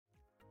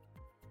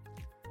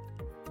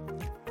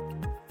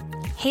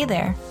Hey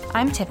there,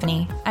 I'm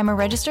Tiffany. I'm a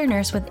registered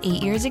nurse with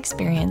 8 years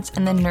experience,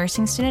 and the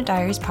Nursing Student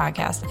Diaries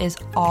podcast is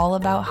all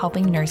about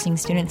helping nursing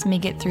students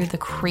make it through the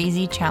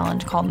crazy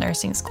challenge called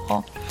nursing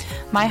school.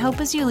 My hope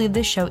is you leave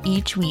this show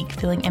each week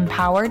feeling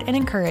empowered and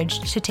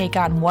encouraged to take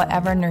on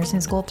whatever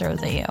nursing school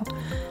throws at you.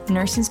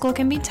 Nursing school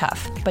can be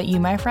tough, but you,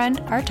 my friend,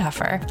 are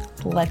tougher.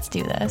 Let's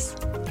do this.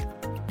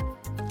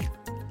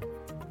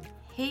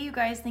 Hey you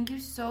guys, thank you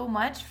so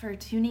much for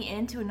tuning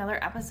in to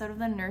another episode of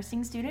the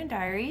Nursing Student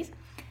Diaries.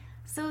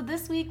 So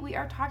this week we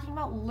are talking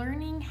about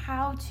learning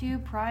how to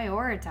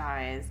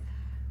prioritize.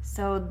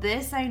 So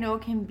this I know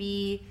can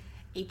be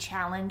a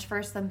challenge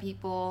for some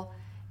people.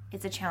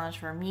 It's a challenge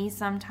for me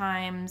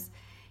sometimes.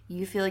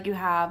 You feel like you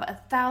have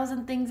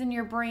 1,000 things in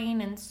your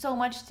brain and so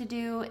much to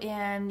do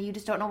and you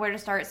just don't know where to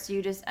start, so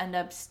you just end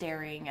up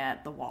staring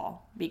at the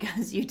wall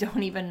because you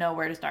don't even know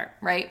where to start,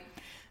 right?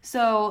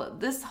 So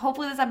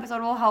hopefully this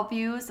episode will help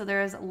you so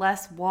there's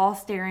less wall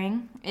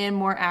staring and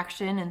more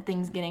action and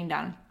things getting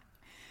done.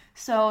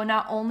 So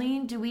not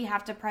only do we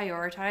have to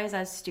prioritize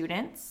as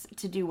students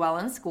to do well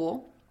in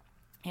school,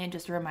 and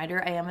just a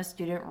reminder, I am a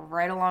student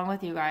right along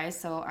with you guys,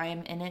 so I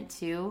am in it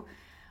too.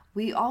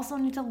 We also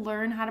need to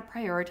learn how to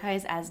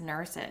prioritize as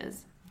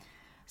nurses.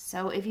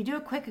 So if you do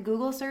a quick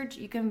Google search,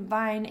 you can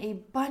find a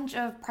bunch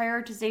of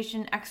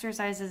prioritization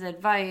exercises,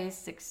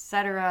 advice,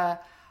 etc.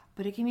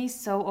 But it can be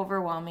so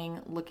overwhelming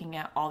looking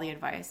at all the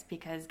advice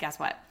because guess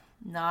what?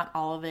 Not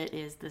all of it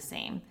is the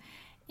same.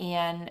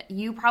 And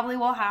you probably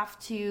will have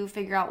to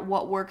figure out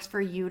what works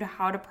for you to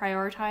how to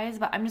prioritize,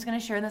 but I'm just going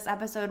to share in this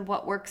episode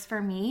what works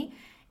for me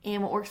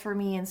and what works for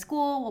me in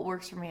school, what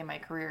works for me in my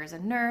career as a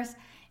nurse,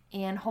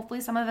 and hopefully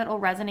some of it will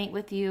resonate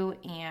with you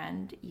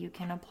and you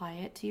can apply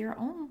it to your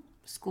own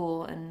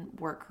school and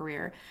work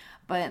career.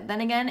 But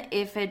then again,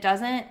 if it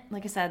doesn't,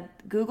 like I said,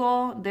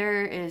 Google,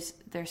 there's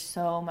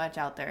so much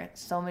out there,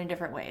 so many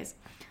different ways.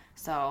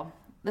 So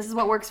this is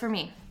what works for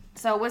me.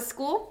 So with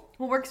school,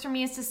 what works for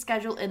me is to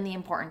schedule in the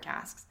important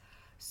tasks.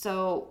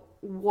 So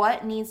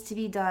what needs to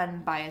be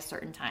done by a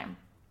certain time?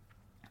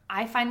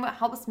 I find what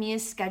helps me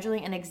is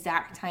scheduling an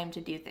exact time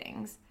to do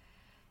things.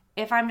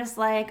 If I'm just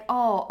like,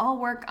 oh, I'll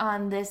work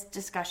on this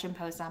discussion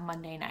post on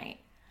Monday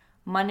night.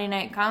 Monday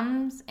night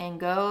comes and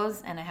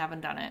goes and I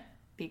haven't done it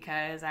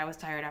because I was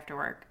tired after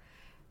work,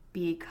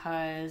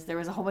 because there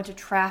was a whole bunch of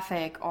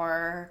traffic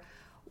or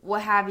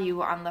what have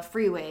you on the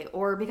freeway,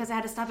 or because I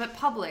had to stop at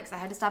Publix, I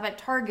had to stop at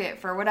Target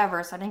for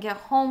whatever, so I didn't get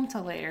home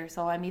till later,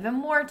 so I'm even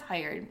more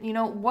tired. You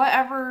know,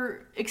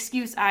 whatever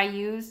excuse I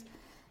use,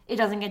 it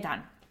doesn't get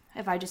done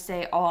if I just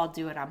say, oh, I'll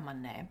do it on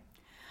Monday.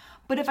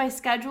 But if I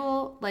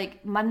schedule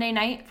like Monday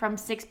night from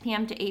 6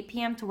 p.m. to 8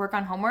 p.m. to work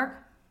on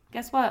homework,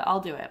 guess what? I'll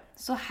do it.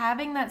 So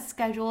having that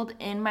scheduled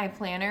in my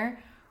planner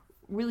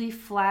really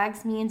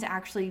flags me into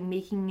actually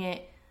making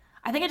it.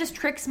 I think it just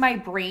tricks my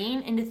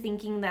brain into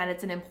thinking that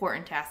it's an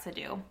important task to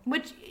do,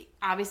 which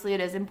obviously it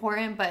is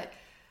important, but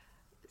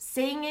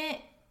saying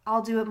it,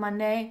 I'll do it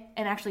Monday,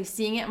 and actually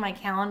seeing it in my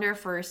calendar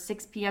for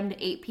 6 p.m.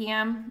 to 8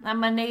 p.m. on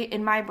Monday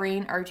in my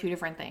brain are two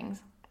different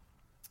things.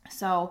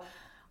 So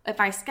if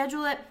I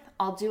schedule it,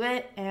 I'll do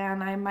it,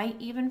 and I might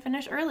even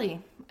finish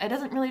early. It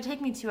doesn't really take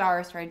me 2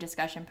 hours to write a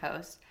discussion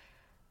post.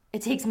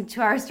 It takes me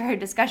 2 hours to write a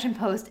discussion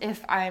post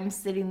if I'm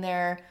sitting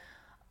there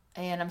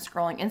and I'm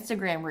scrolling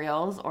Instagram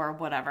reels or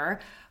whatever,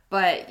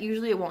 but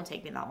usually it won't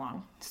take me that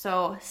long.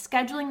 So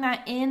scheduling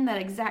that in, that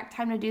exact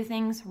time to do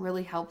things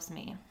really helps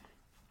me.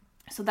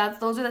 So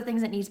those are the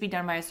things that need to be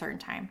done by a certain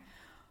time.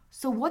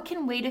 So what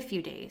can wait a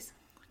few days?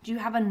 Do you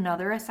have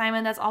another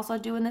assignment that's also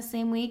due in the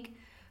same week?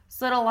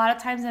 So that a lot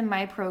of times in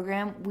my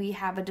program, we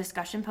have a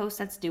discussion post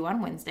that's due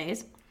on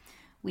Wednesdays.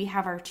 We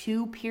have our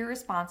 2 peer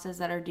responses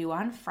that are due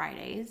on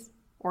Fridays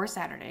or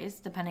Saturdays,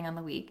 depending on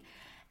the week.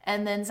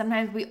 And then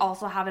sometimes we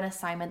also have an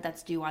assignment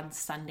that's due on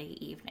Sunday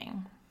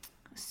evening.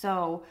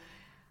 So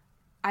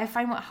I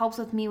find what helps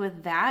with me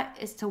with that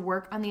is to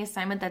work on the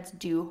assignment that's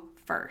due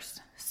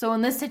first. So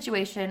in this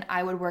situation,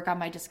 I would work on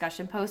my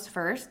discussion post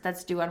first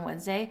that's due on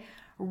Wednesday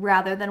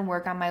rather than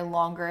work on my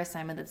longer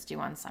assignment that's due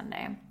on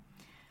Sunday.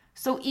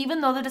 So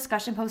even though the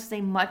discussion post is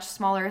a much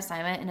smaller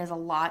assignment and is a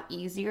lot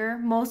easier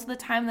most of the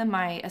time than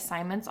my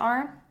assignments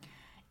are,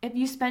 if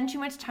you spend too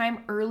much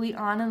time early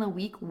on in the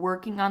week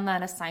working on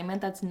that assignment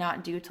that's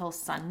not due till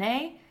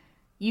Sunday,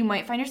 you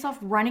might find yourself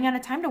running out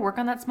of time to work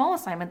on that small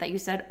assignment that you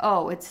said,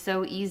 oh, it's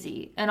so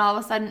easy. And all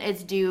of a sudden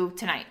it's due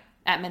tonight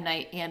at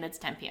midnight and it's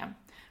 10 p.m.,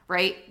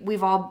 right?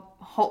 We've all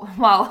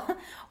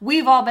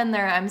been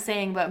there, I'm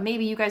saying, but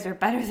maybe you guys are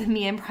better than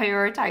me in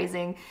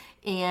prioritizing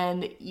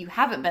and you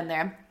haven't been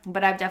there,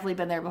 but I've definitely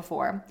been there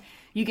before.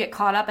 You get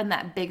caught up in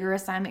that bigger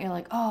assignment. You're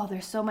like, oh,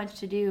 there's so much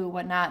to do,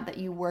 whatnot, that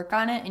you work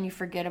on it and you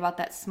forget about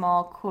that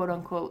small, quote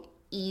unquote,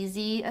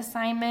 easy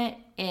assignment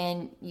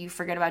and you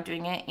forget about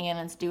doing it and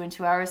it's due in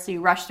 2 hours. So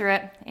you rush through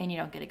it and you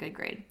don't get a good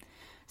grade.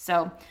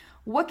 So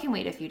what can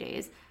wait a few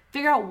days?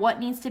 Figure out what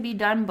needs to be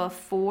done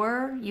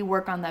before you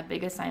work on that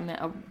big assignment,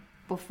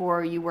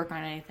 before you work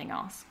on anything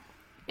else.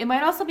 It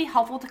might also be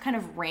helpful to kind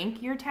of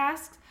rank your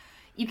tasks.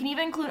 You can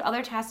even include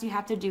other tasks you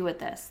have to do with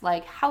this,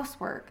 like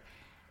housework,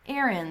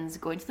 errands,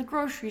 going to the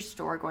grocery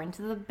store, going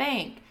to the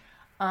bank,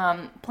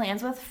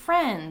 plans with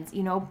friends,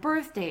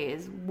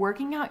 birthdays,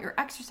 working out, your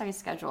exercise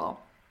schedule.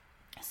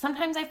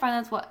 Sometimes I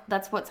find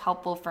that's what's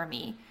helpful for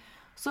me.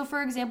 So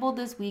for example,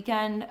 this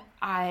weekend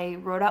I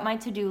wrote out my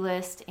to-do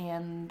list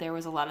and there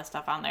was a lot of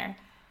stuff on there.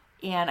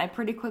 And I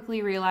pretty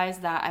quickly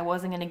realized that I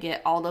wasn't going to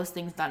get all those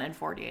things done in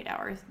 48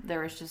 hours. There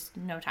was just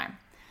no time.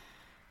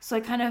 So I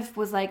kind of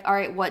was like, all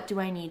right, what do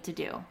I need to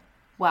do?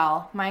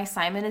 Well, my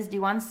assignment is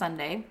due on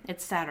Sunday.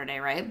 It's Saturday,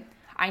 right?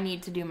 I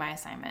need to do my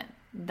assignment.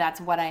 That's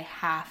what I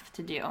have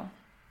to do.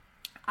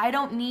 I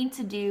don't need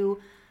to do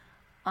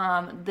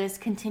this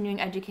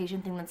continuing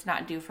education thing that's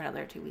not due for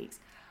another 2 weeks.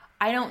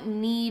 I don't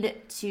need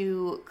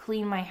to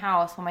clean my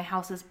house when my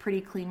house is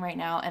pretty clean right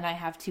now and I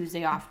have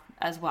Tuesday off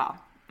as well.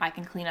 I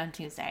can clean on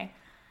Tuesday.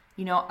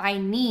 I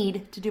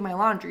need to do my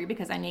laundry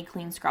because I need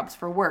clean scrubs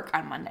for work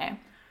on Monday.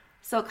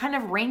 So kind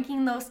of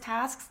ranking those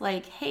tasks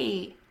like,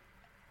 hey,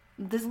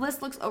 this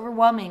list looks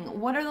overwhelming.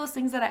 What are those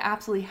things that I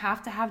absolutely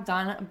have to have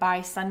done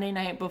by Sunday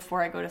night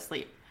before I go to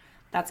sleep?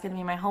 That's going to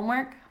be my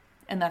homework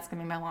and that's going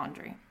to be my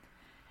laundry.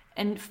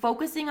 And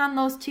focusing on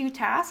those two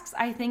tasks,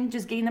 I think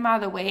just getting them out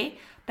of the way,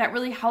 that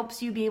really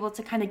helps you be able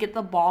to kind of get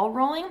the ball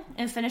rolling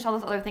and finish all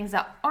those other things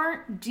that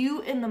aren't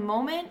due in the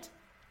moment.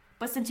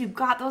 But since you've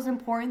got those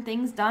important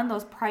things done,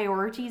 those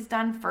priorities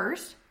done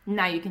first,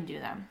 now you can do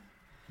them.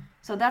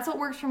 So that's what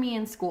works for me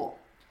in school.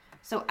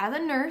 So as a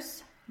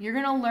nurse, you're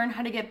going to learn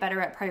how to get better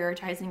at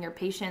prioritizing your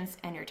patients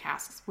and your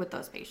tasks with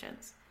those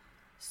patients.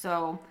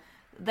 So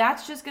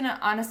that's just going to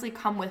honestly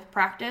come with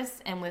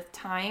practice and with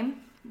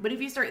time. But if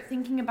you start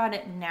thinking about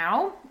it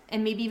now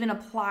and maybe even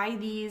apply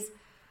these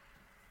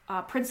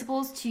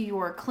principles to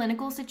your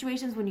clinical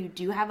situations when you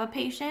do have a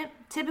patient,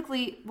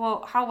 typically,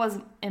 how was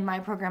in my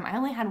program, I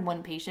only had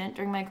one patient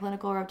during my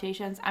clinical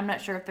rotations. I'm not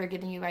sure if they're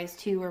giving you guys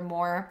 2 or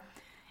more.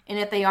 And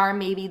if they are,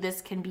 maybe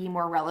this can be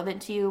more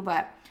relevant to you,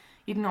 but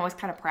you can always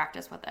kind of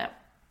practice with it.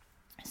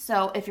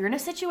 So if you're in a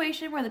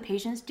situation where the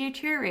patient's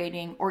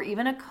deteriorating or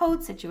even a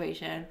code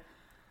situation,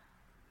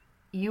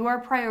 you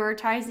are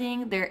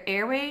prioritizing their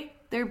airway,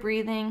 their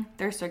breathing,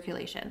 their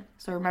circulation.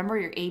 So remember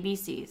your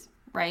ABCs,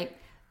 right?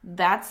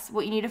 That's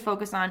what you need to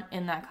focus on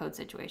in that code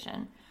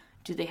situation.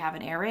 Do they have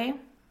an airway?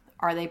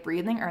 Are they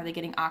breathing? Are they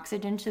getting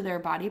oxygen to their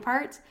body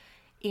parts?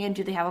 And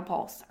do they have a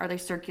pulse? Are they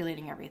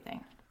circulating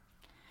everything?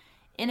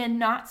 In a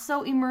not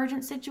so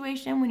emergent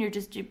situation, when you're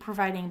just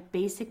providing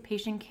basic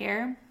patient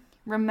care,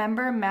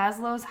 remember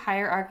Maslow's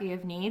hierarchy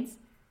of needs?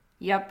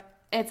 Yep,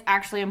 it's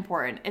actually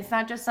important. It's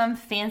not just some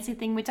fancy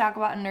thing we talk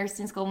about in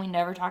nursing school and we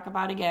never talk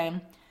about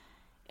again.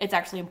 It's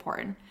actually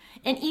important.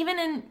 And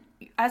even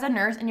as a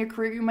nurse in your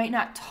career, you might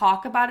not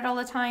talk about it all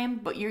the time,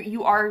 but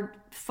you are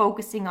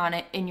focusing on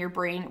it in your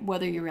brain,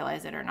 whether you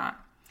realize it or not.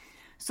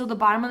 So the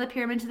bottom of the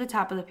pyramid to the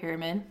top of the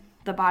pyramid,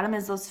 the bottom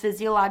is those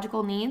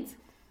physiological needs.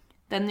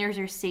 Then there's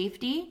your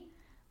safety,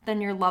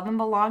 then your love and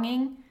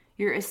belonging,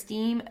 your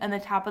esteem, and the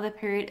top of the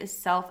pyramid is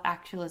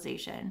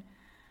self-actualization.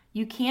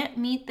 You can't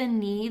meet the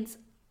needs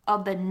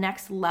of the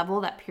next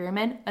level, that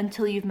pyramid,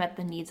 until you've met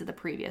the needs of the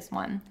previous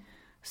one.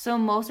 So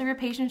most of your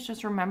patients,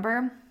 just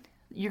remember,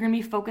 you're going to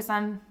be focused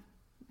on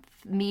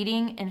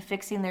meeting and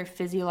fixing their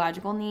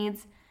physiological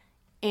needs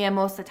and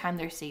most of the time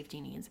their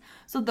safety needs.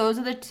 So those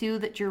are the two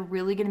that you're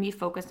really going to be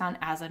focused on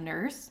as a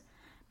nurse.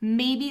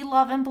 Maybe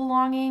love and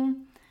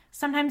belonging.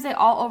 Sometimes they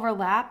all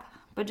overlap,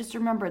 but just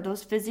remember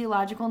those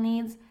physiological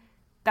needs,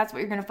 that's what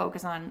you're going to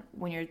focus on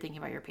when you're thinking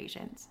about your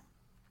patients.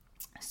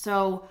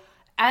 So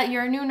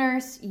you're a new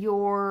nurse,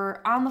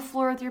 you're on the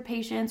floor with your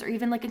patients, or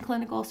even like in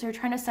clinical, so you're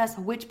trying to assess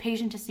which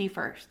patient to see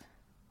first.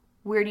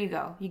 Where do you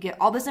go? You get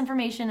all this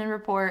information and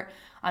report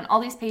on all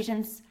these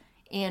patients,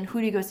 and who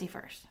do you go see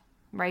first,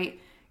 right?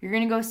 You're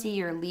going to go see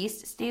your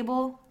least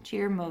stable to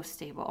your most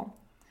stable.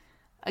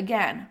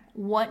 Again,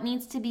 what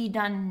needs to be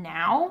done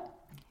now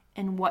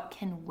and what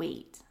can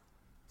wait?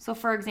 So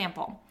for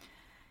example,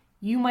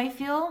 you might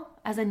feel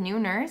as a new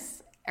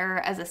nurse or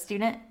as a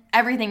student,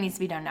 everything needs to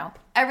be done now.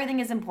 Everything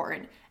is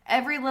important.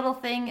 Every little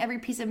thing, every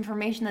piece of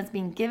information that's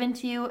being given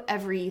to you,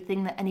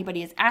 everything that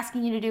anybody is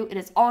asking you to do, it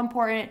is all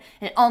important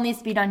and it all needs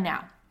to be done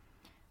now.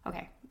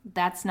 Okay,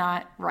 that's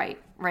not right?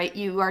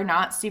 You are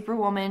not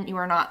Superwoman. You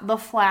are not the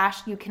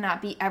Flash. You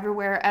cannot be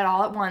everywhere at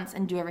all at once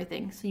and do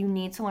everything. So you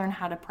need to learn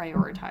how to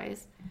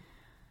prioritize.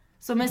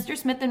 So Mr.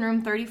 Smith in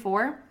room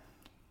 34,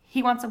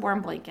 he wants a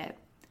warm blanket.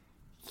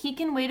 He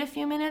can wait a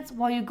few minutes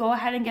while you go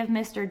ahead and give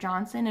Mr.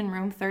 Johnson in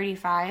room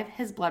 35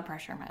 his blood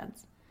pressure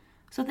meds.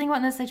 So think about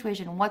in this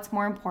situation, what's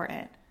more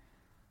important?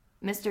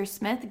 Mr.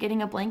 Smith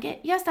getting a blanket?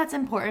 Yes, that's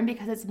important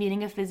because it's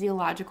meeting a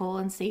physiological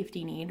and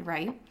safety need,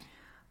 right?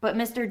 But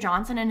Mr.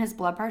 Johnson and his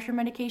blood pressure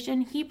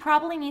medication, he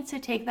probably needs to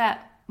take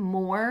that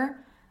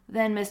more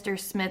than Mr.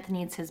 Smith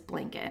needs his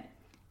blanket.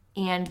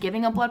 And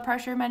giving a blood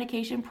pressure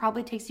medication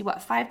probably takes you,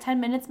 5-10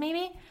 minutes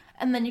maybe?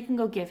 And then you can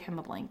go give him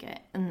a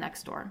blanket in the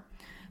next door.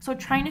 So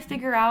trying to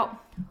figure out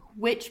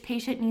which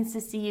patient needs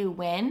to see you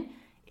when,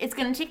 it's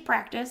going to take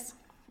practice.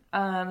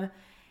 And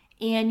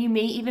And you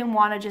may even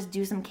want to just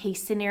do some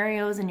case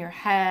scenarios in your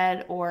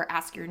head or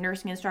ask your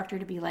nursing instructor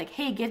to be like,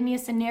 hey, give me a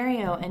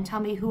scenario and tell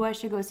me who I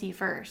should go see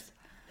first.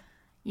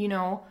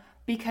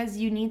 Because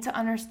you need to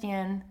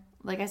understand,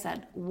 like I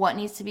said, what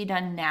needs to be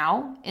done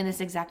now in this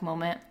exact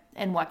moment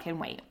and what can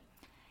wait.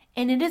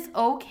 And it is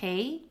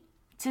okay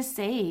to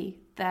say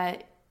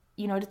that,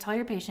 to tell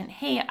your patient,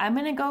 hey, I'm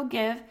going to go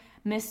give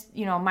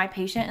my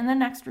patient in the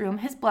next room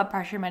his blood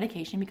pressure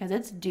medication because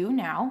it's due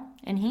now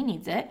and he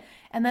needs it.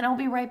 And then I'll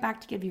be right back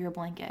to give you your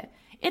blanket.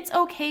 It's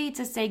okay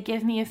to say,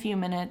 give me a few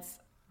minutes.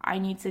 I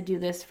need to do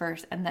this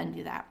first and then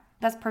do that.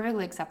 That's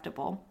perfectly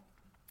acceptable.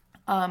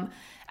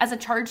 As a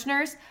charge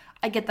nurse,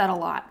 I get that a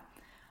lot.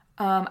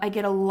 I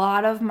get a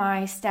lot of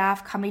my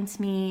staff coming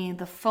to me,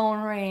 the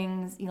phone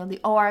rings, the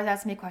ORs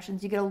ask me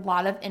questions. You get a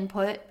lot of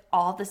input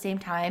all at the same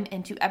time,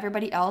 and to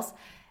everybody else,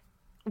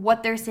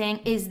 what they're saying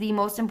is the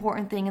most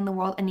important thing in the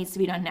world and needs to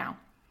be done now.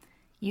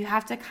 You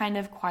have to kind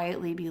of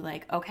quietly be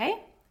like,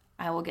 okay,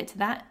 I will get to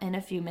that in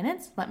a few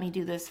minutes. Let me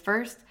do this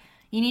first.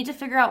 You need to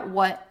figure out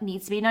what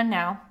needs to be done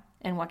now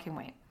and what can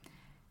wait.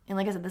 And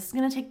like I said, this is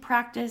going to take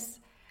practice.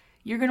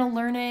 You're going to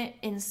learn it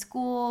in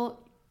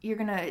school. You're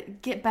going to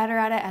get better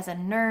at it as a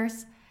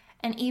nurse.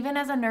 And even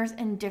as a nurse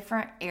in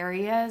different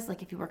areas,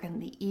 like if you work in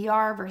the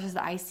ER versus the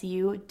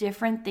ICU,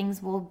 different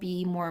things will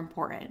be more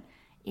important.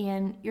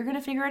 And you're going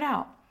to figure it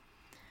out.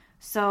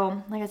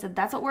 So, like I said,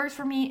 that's what works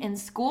for me in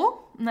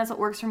school, and that's what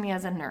works for me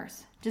as a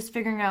nurse. Just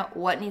figuring out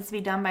what needs to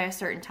be done by a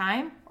certain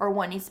time or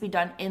what needs to be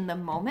done in the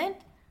moment.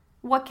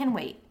 What can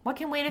wait? What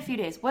can wait a few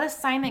days? What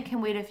assignment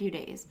can wait a few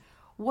days?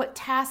 What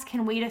task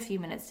can wait a few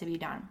minutes to be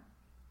done?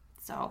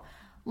 So,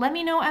 let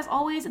me know, as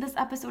always, if this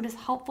episode is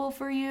helpful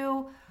for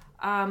you.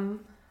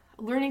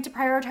 Learning to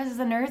prioritize as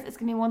a nurse is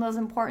going to be one of those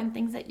important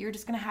things that you're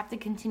just going to have to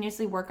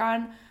continuously work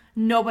on.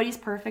 Nobody's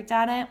perfect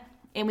at it,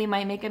 and we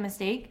might make a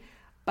mistake.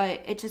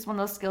 But it's just one of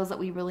those skills that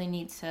we really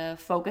need to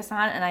focus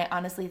on. And I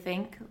honestly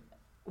think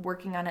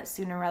working on it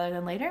sooner rather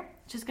than later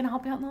is just going to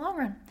help you out in the long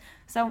run.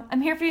 So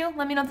I'm here for you.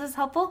 Let me know if this is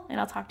helpful, and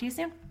I'll talk to you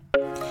soon.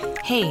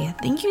 Hey,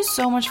 thank you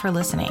so much for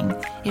listening.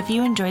 If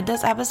you enjoyed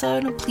this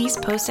episode, please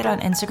post it on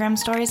Instagram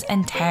stories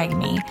and tag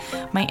me.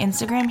 My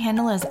Instagram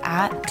handle is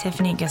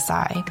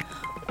 @TiffanyGasai.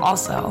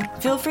 Also,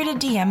 feel free to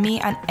DM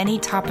me on any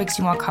topics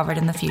you want covered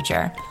in the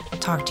future.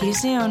 Talk to you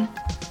soon.